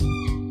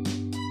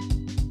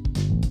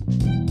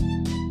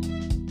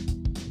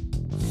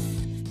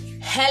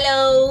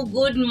Hello,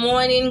 good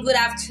morning, good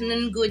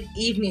afternoon, good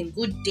evening,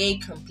 good day,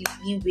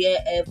 completely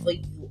wherever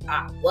you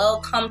are.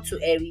 Welcome to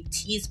Eri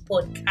T's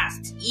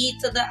podcast, E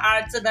to the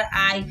R to the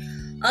I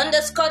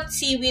 _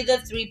 T with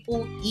a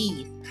triple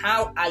E.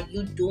 How are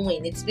you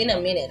doing? It's been a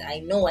minute.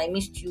 I know I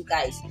missed you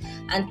guys.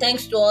 And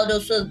thanks to all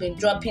those who have been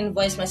dropping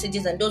voice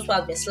messages and those who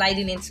have been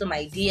sliding into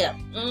my DM.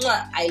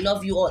 I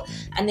love you all.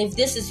 And if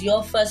this is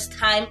your first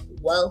time,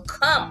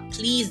 welcome.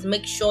 Please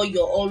make sure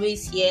you're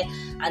always here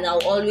and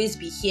I'll always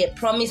be here.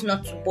 Promise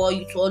not to bore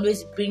you, to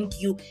always bring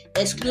you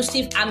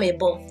exclusive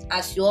amebo.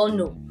 As you all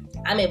know,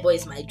 amebo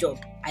is my job.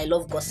 I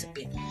love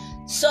gossiping.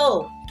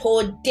 So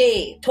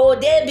today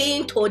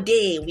being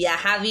today, we are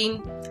having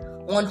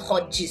one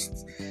hot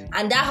gist.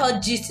 And that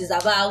hot gist is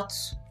about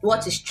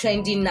what is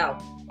trending now.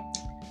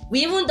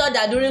 We even thought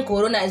that during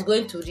Corona is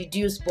going to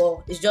reduce,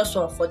 but it's just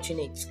so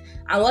unfortunate.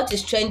 And what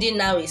is trending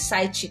now is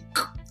side chick.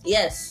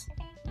 Yes,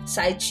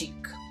 side chick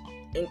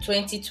in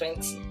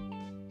 2020.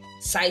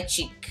 Side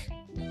chick.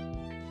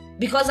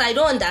 Because I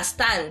don't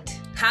understand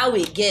how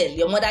a girl,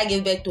 your mother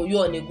gave birth to you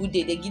on a good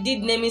day. They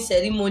did naming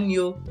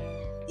ceremony.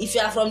 If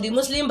you are from the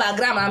Muslim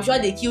background, I'm sure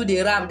they killed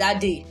the ram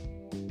that day.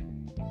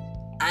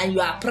 And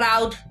you are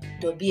proud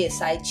to be a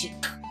side chick.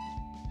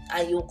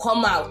 And you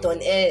come out on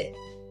air.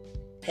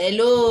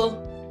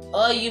 Hello,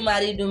 all you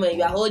married women,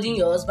 you are holding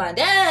your husband.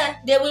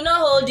 They will not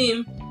hold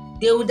him.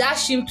 They will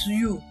dash him to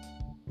you.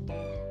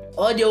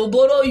 Or they will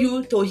borrow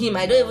you to him.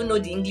 I don't even know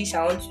the English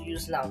I want to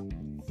use now.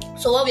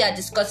 So what we are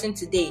discussing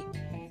today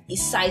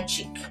is side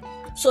chick.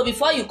 So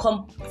before you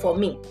come for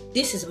me,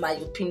 this is my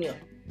opinion.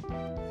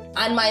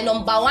 And my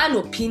number one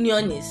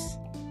opinion is,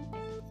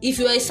 if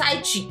you're a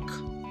side chick,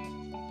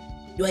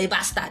 you're a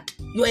bastard.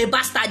 You're a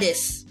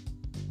bastardess.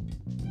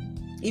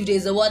 If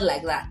there's a word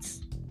like that.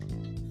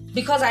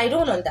 Because I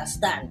don't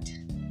understand.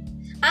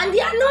 And the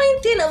annoying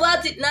thing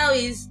about it now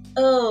is,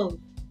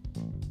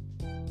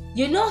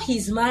 you know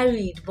he's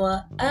married,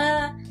 but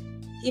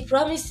he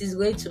promised he's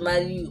going to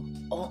marry you.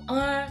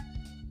 Or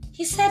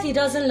he said he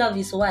doesn't love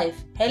his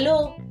wife.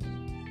 Hello?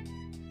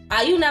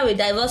 Are you now a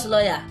divorce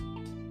lawyer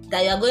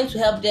that you're going to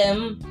help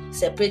them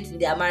separate in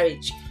their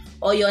marriage?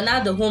 Or you're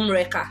now the home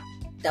wrecker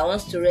that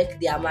wants to wreck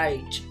their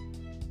marriage?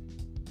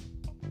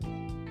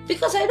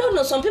 Because I don't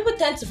know, some people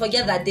tend to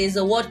forget that there's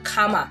a word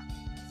karma,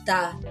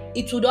 that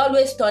it would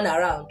always turn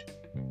around.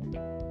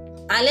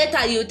 And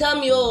later you tell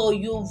me,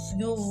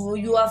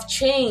 you have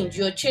changed.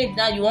 You're changed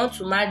now. You want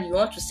to marry. You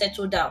want to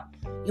settle down.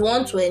 You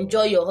want to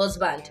enjoy your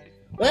husband.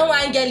 When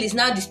one girl is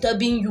now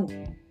disturbing you,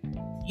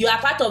 you are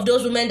part of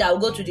those women that will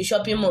go to the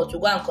shopping mall to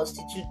go and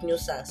constitute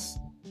nuisance.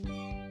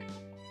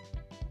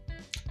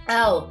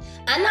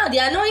 And now the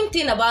annoying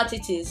thing about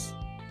it is,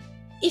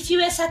 if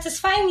you were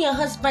satisfying your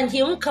husband,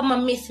 he won't come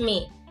and meet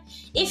me.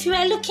 If you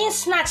are looking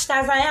snatched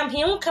as I am,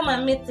 he won't come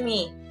and meet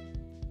me.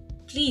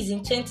 Please,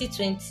 in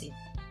 2020.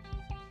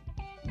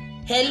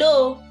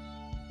 Hello?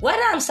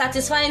 Whether I'm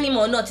satisfying him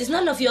or not is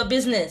none of your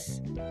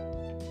business.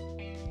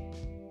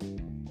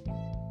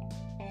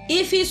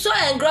 If he's so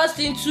engrossed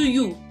into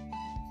you,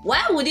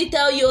 why would he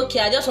tell you, okay,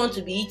 I just want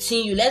to be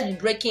eating you, let's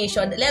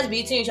be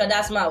eating each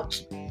other's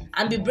mouth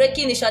and be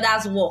breaking each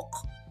other's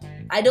walk.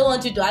 I don't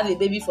want you to have a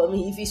baby for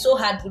me if he so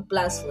had good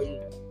plans for you.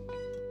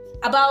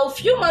 About a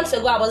few months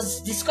ago, I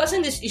was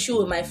discussing this issue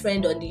with my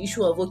friend on the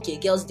issue of,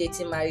 girls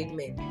dating married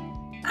men.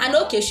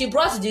 And she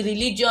brought the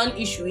religion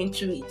issue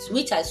into it,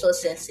 which I saw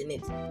sense in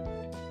it.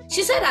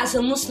 She said as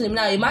a Muslim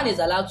now, a man is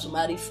allowed to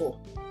marry 4.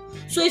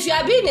 So if you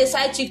are being a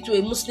side chick to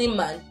a Muslim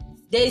man,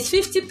 there is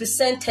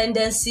 50%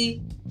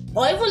 tendency,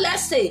 or even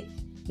let's say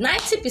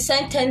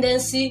 90%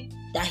 tendency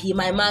that he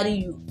might marry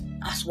you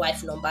as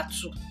wife number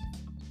 2.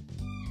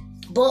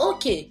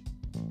 But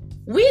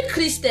we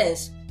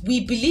Christians,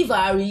 we believe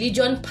our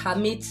religion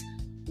permits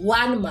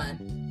one man,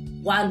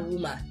 one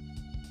woman.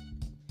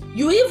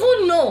 You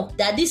even know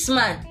that this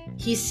man,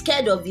 he's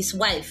scared of his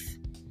wife.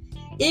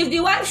 If the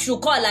wife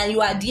should call and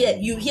you are there,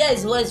 you hear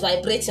his voice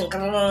vibrating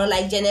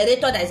like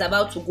generator that is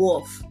about to go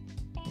off.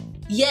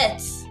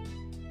 Yet,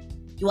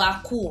 you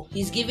are cool.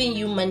 He's giving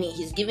you money.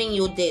 He's giving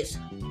you this.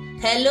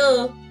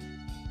 Hello?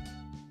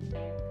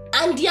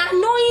 And the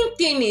annoying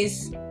thing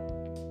is,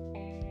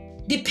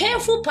 the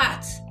painful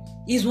part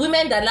is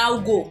women that now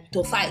go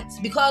to fight.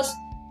 Because,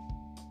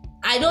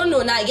 I don't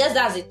know now, I guess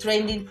that's a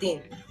trending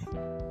thing.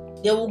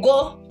 They will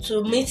go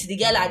to meet the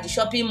girl at the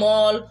shopping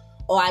mall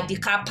or at the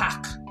car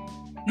park.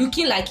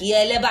 Looking like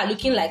Yeleba,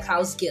 looking like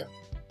house girl.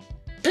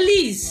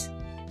 Please,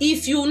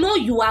 if you know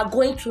you are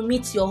going to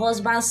meet your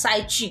husband's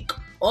side chick,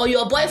 or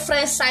your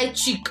boyfriend's side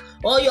chick,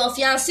 or your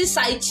fiancé's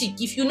side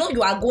chick, if you know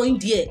you are going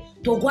there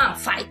to go and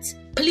fight,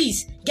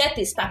 please get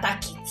a starter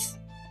kit.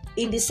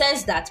 In the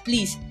sense that,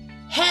 please,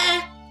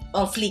 hair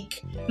on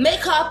fleek,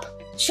 makeup,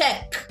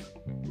 check,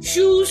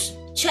 shoes,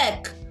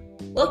 check.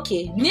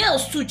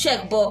 Nails too,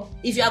 check, but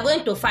if you are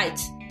going to fight,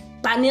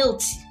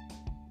 penalty.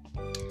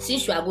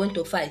 Since you are going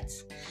to fight.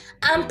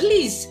 And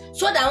please,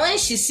 so that when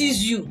she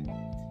sees you,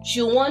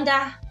 she'll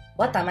wonder,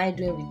 what am I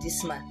doing with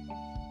this man?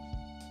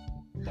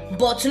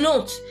 But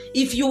note,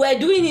 if you were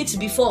doing it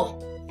before,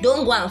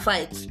 don't go and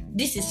fight.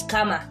 This is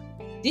karma.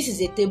 This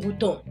is a table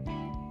turn.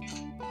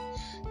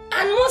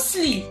 And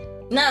mostly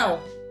now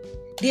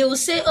they will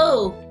say,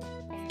 oh,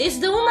 it's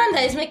the woman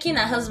that is making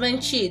her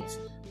husband cheat,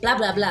 blah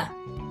blah blah.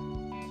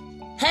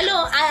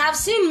 Hello, I have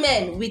seen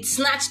men with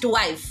snatched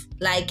wife,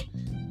 like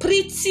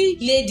pretty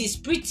ladies,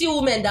 pretty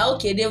women that,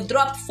 okay, they've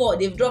dropped 4,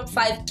 they've dropped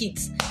 5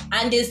 kids,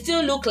 and they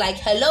still look like,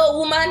 hello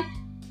woman,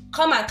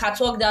 come and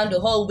catwalk down the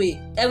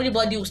hallway.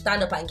 Everybody will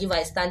stand up and give her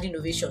a standing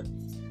ovation.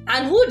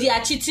 And who they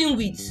are cheating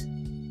with?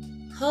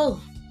 Oh,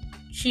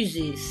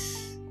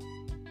 Jesus.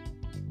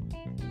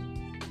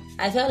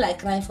 I felt like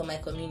crying for my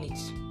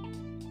community.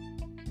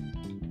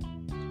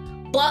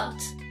 But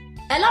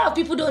a lot of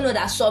people don't know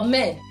that some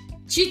men,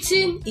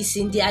 cheating is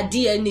in their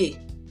DNA,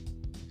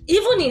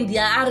 even in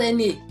their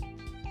RNA,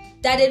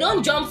 that they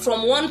don't jump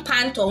from one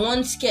pant or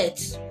one skirt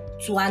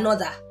to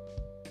another.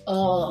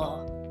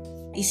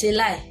 Oh, it's a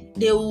lie.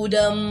 They will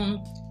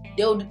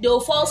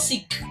fall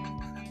sick.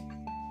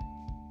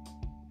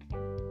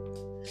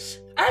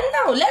 And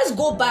now let's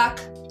go back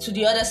to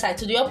the other side,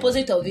 to the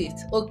opposite of it.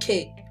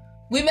 Okay,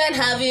 women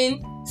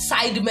having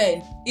side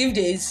men, if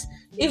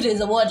there's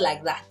a word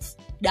like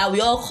that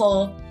we all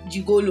call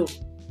gigolo.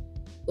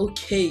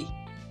 Okay.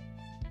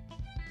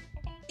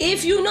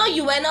 If you know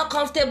you were not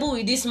comfortable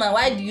with this man,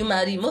 why did you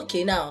marry him?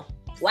 Okay, now,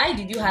 why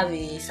did you have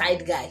a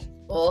side guy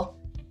or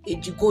a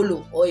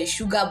gigolo or a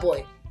sugar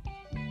boy?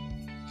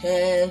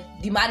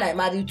 The man I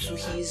married to,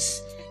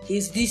 he's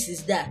this,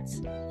 is that.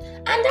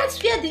 And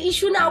that's where the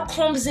issue now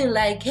comes in,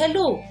 like,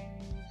 hello,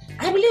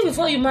 I believe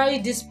before you marry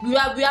this, we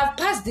have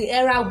passed the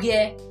era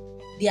where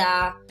they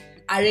are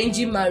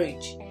arranging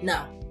marriage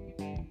now.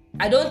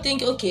 I don't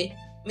think, okay,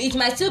 it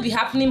might still be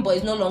happening, but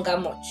it's no longer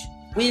much.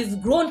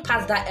 We've grown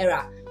past that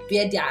era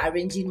where they are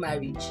arranging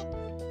marriage.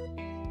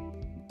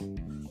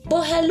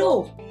 But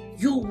hello,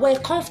 you were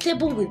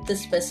comfortable with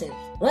this person,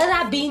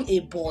 whether being a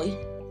boy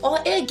or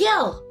a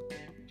girl,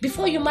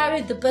 before you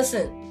married the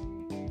person.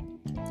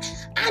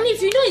 And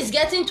if you know it's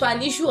getting to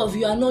an issue of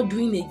you are not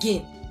doing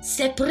again,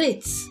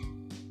 separate.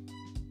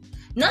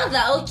 Not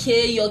that,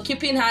 okay, you're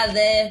keeping her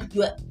there,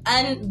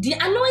 and the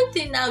annoying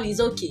thing now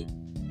is, okay,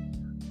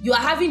 you are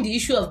having the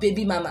issue of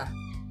baby mama,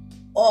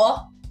 or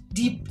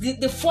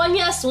the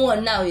funniest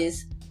one now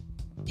is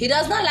he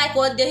does not like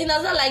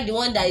the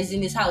one that is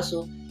in his house,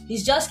 so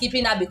he's just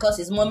keeping her because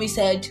his mommy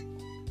said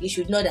he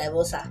should not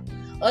divorce her,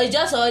 or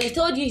he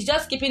told you he's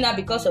just keeping her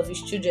because of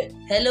his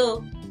children.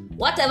 Hello,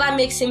 whatever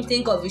makes him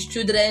think of his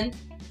children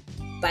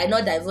by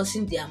not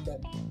divorcing their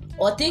mom,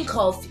 or think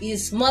of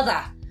his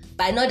mother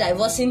by not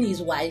divorcing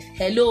his wife.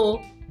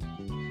 Hello,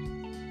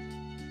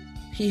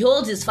 he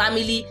holds his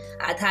family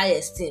at high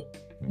esteem.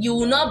 You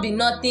will not be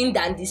nothing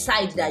than the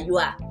side that you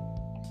are.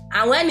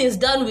 And when it's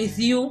done with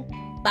you,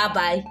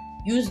 bye-bye,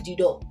 use the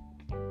door.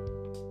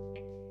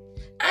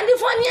 And the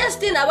funniest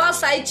thing about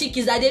side chick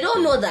is that they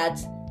don't know that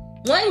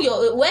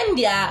when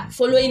they are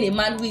following a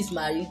man who is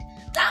married,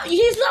 that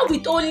he's not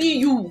with only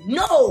you.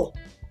 No.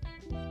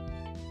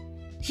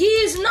 He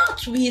is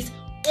not with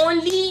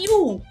only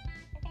you.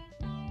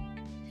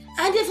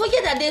 And they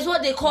forget that there's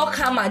what they call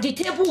karma. The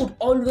table would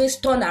always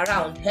turn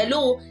around.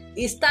 Hello,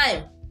 it's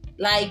time.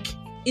 Like,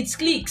 it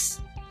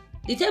clicks.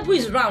 The table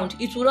is round.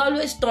 It will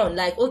always turn.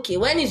 Like, okay,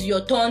 when it's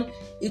your turn,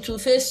 it will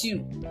face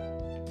you.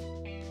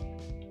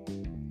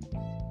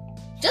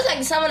 Just like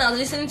the sermon I was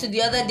listening to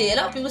the other day, a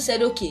lot of people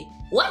said, okay,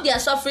 what they are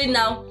suffering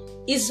now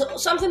is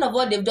something of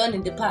what they've done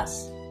in the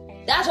past.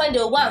 That's why they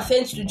will go and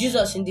faint to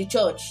Jesus in the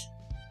church.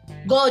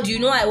 God, you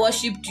know I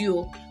worshipped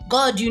you.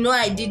 God, you know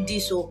I did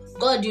this. Oh,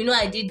 God, you know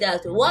I did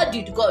that. What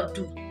did God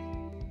do?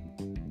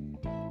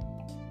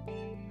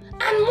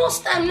 And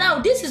most time now,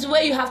 this is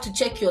where you have to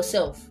check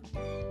yourself.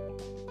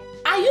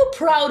 Are you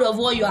proud of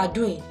what you are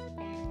doing?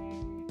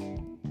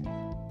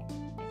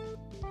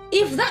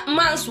 If that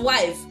man's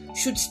wife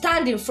should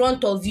stand in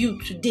front of you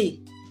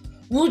today,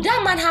 would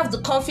that man have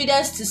the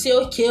confidence to say,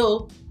 okay,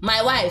 oh,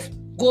 my wife,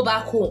 go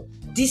back home.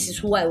 This is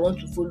who I want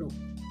to follow.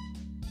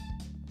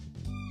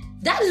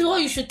 That is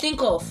what you should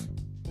think of.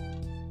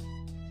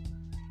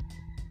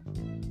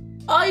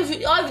 Or if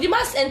the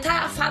man's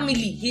entire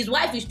family, his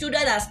wife, his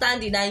children are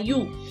standing, and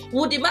you,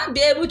 would the man be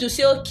able to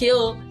say, okay,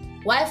 oh,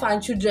 wife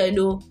and children,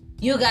 oh,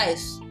 you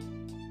guys,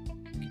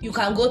 you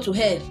can go to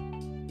hell.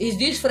 Is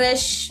this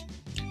fresh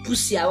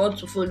pussy I want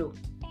to follow?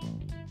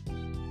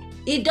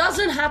 It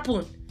doesn't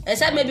happen.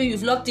 Except maybe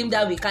you've locked him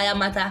down with Kaya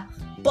Mata.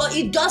 But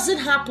it doesn't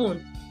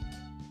happen.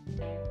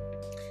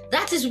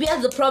 That is where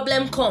the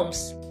problem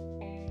comes.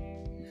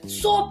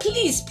 So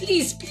please,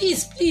 please,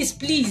 please, please,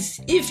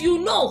 please, if you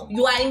know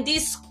you are in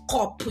this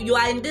cup, you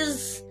are in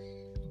this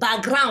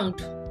background,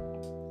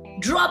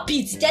 drop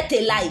it, get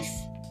a life.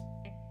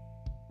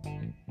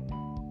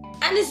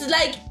 And it's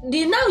like,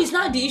 it's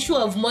now the issue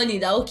of money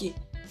that, okay,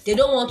 they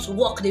don't want to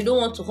work, they don't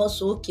want to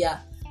hustle, okay,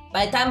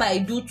 by the time I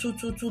do two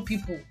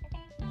people.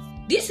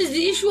 This is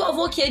the issue of,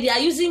 okay, they are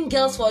using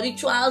girls for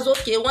rituals,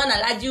 okay, one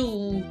allowed you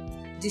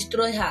to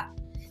destroy her.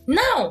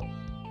 Now,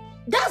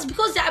 that's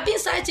because they are being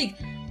side chick.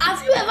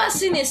 Have you ever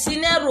seen a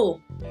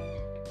scenario?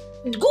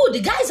 Good,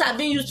 the guys are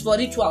being used for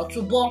ritual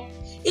to bore.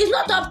 It's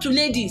not up to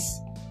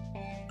ladies.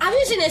 Have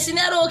you seen a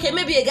scenario? Okay,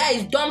 maybe a guy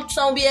is dumped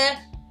somewhere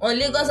on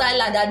Lagos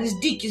Island and his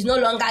dick is no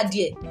longer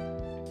there.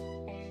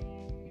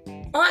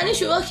 Or an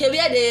issue, okay,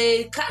 where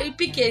they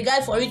pick a guy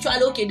for ritual,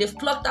 okay, they've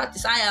plucked out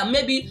his eye, and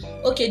maybe,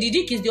 okay, the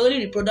dick is the only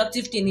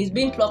reproductive thing, it's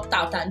being plucked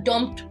out and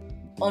dumped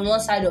on one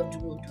side of the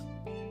road.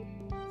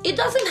 It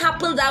doesn't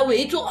happen that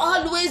way. It will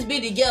always be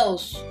the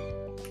girls.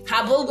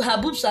 Her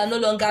boobs are no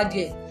longer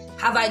there.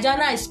 Her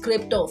vagina is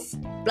scraped off.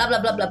 Blah, blah,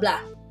 blah, blah,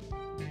 blah.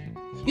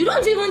 You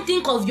don't even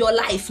think of your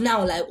life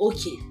now like,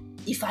 okay,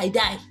 if I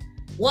die,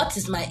 what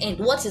is my end?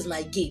 What is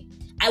my gain?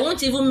 I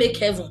won't even make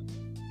heaven.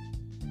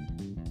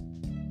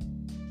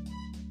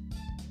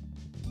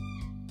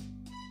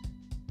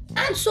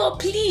 And so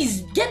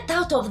please get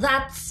out of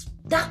that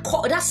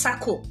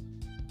circle.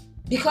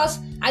 Because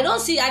I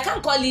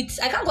can't call it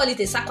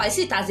a circle. I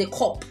see it as a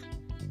cup.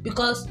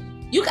 Because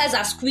you guys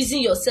are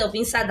squeezing yourself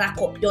inside that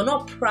cup. You're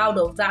not proud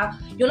of that.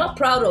 You're not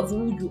proud of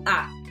who you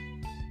are.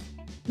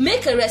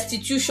 Make a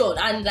restitution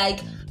and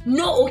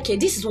no, okay,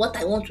 this is what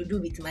I want to do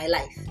with my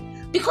life.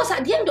 Because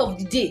at the end of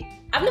the day,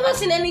 I've never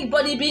seen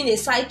anybody being a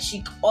side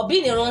chick or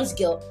being a runs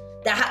girl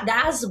that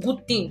has a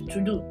good thing to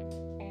do.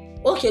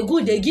 Okay,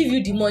 good, they give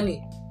you the money.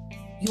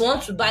 You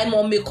want to buy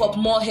more makeup,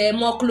 more hair,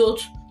 more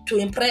clothes to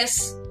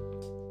impress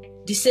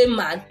the same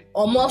man,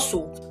 or more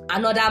so,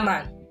 another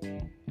man.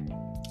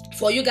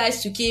 For you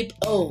guys to keep,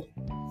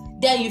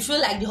 then you feel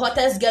like the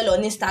hottest girl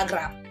on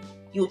Instagram.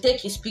 You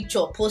take his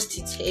picture, post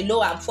it.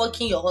 Hello, I'm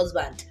fucking your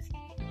husband.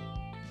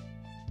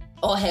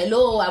 Or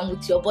hello, I'm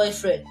with your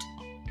boyfriend.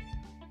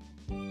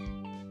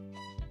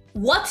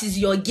 What is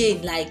your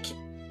gain?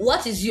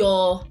 What's the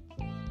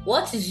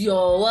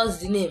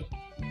name?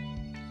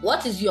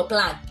 What is your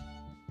plan?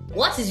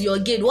 What is your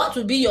gain? What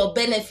will be your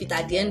benefit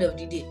at the end of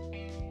the day?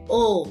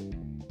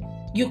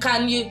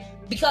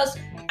 Because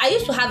I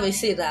used to have a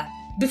say that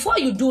before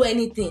you do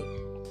anything,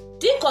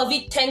 think of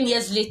it 10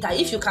 years later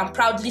if you can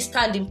proudly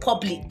stand in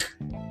public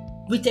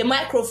with a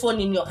microphone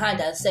in your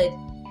hand and said,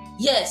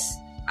 yes,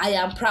 I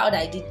am proud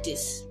I did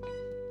this.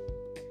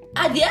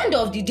 At the end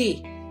of the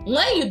day,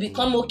 when you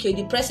become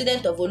the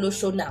president of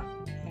Olosho now,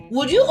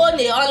 would you own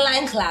an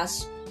online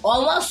class, or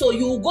also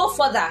you go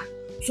further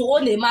to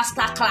own a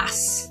master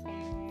class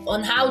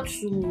on how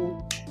to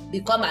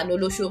become an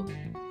Olosho?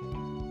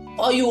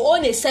 Or you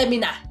own a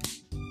seminar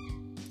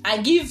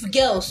and give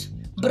girls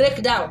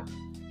breakdown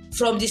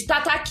from the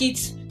starter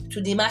kit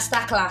to the master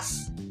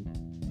class?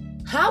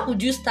 How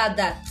would you start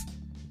that?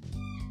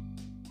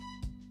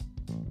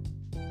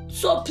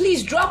 So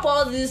please drop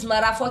all this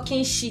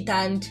motherfucking shit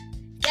and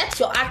get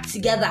your act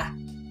together.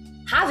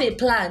 Have a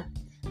plan.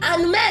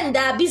 And men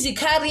that are busy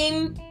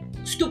carrying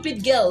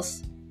stupid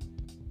girls,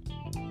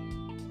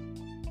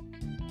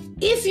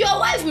 if your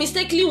wife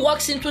mistakenly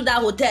walks into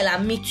that hotel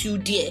and meets you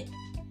there,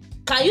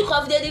 can you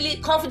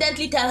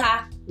confidently tell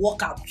her,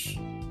 walk out?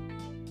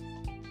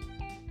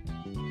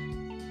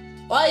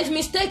 Or if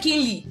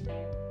mistakenly,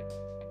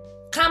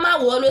 karma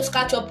will always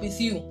catch up with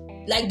you.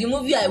 Like the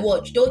movie I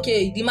watched,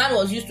 okay, the man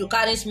was used to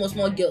carrying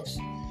small girls,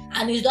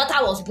 and his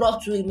daughter was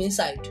brought to him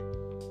inside.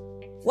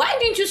 Why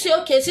didn't you say,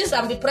 okay, since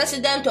I'm the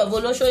president of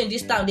Olosho in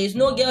this town, there's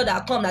no girl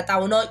that come that I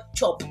will not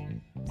chop?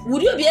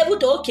 Would you be able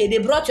to, they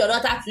brought your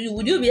daughter to you,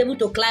 would you be able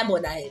to climb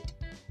on her head?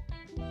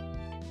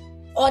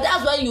 Or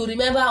that's when you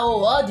remember,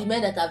 all the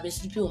men that have been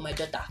sleeping with my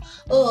daughter.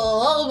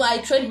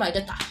 I trained my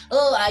daughter.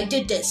 I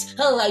did this.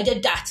 I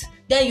did that.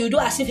 Then you do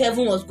as if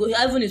heaven is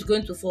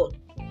going to fall.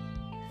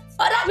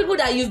 Other people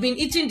that you've been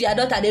eating their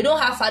daughter, they don't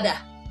have father.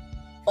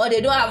 Or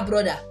they don't have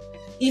brother.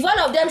 If all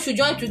of them should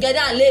join together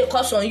and lay a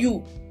curse on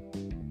you,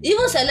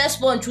 even Celeste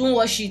Sponge won't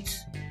wash it.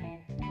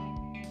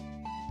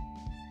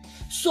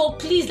 So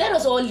please, let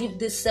us all leave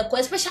this circle,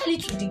 especially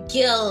to the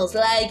girls.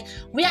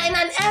 We are in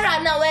an era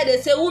now where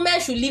they say women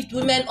should lift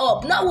women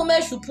up, not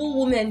women should pull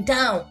women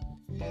down.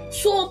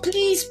 So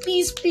please,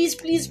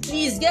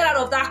 get out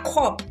of that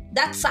cup,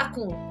 that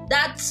circle,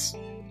 that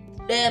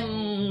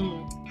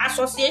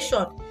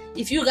association,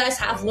 if you guys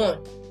have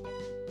one.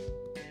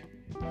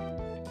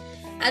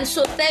 And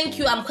so thank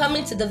you. I'm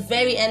coming to the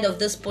very end of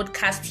this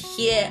podcast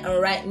here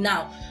and right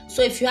now.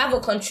 So if you have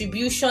a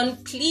contribution,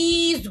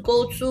 please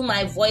go to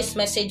my voice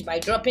message by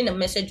dropping a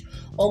message,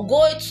 or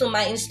go to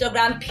my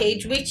Instagram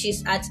page, which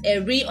is at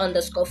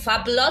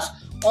eri_fabulous,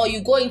 or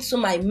you go into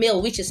my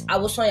mail, which is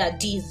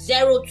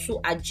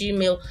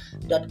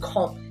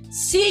awosonyad02@gmail.com.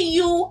 See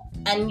you,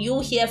 and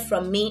you hear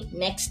from me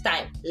next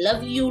time.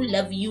 Love you.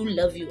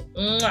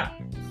 Mwah.